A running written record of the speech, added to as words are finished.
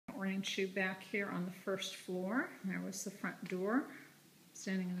pointing to back here on the first floor. There was the front door,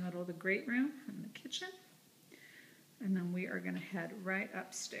 standing in the middle of the great room and the kitchen. And then we are going to head right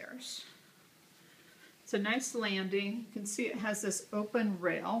upstairs. It's a nice landing. You can see it has this open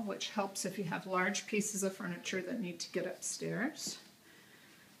rail, which helps if you have large pieces of furniture that need to get upstairs.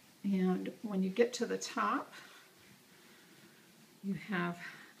 And when you get to the top, you have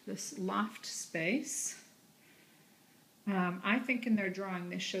this loft space. I think in their drawing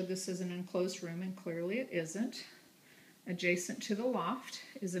they showed this as an enclosed room, and clearly it isn't. Adjacent to the loft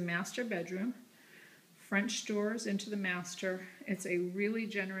is a master bedroom. French doors into the master. It's a really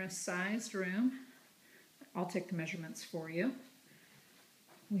generous sized room. I'll take the measurements for you.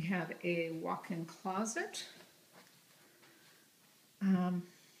 We have a walk-in closet.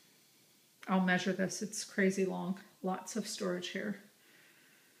 I'll measure this, it's crazy long. Lots of storage here.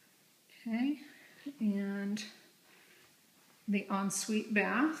 Okay, and the ensuite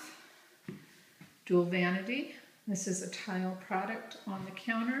bath, dual vanity. This is a tile product on the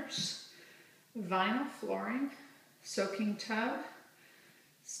counters. Vinyl flooring, soaking tub,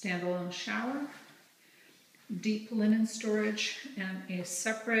 standalone shower, deep linen storage, and a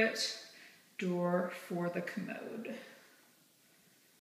separate door for the commode.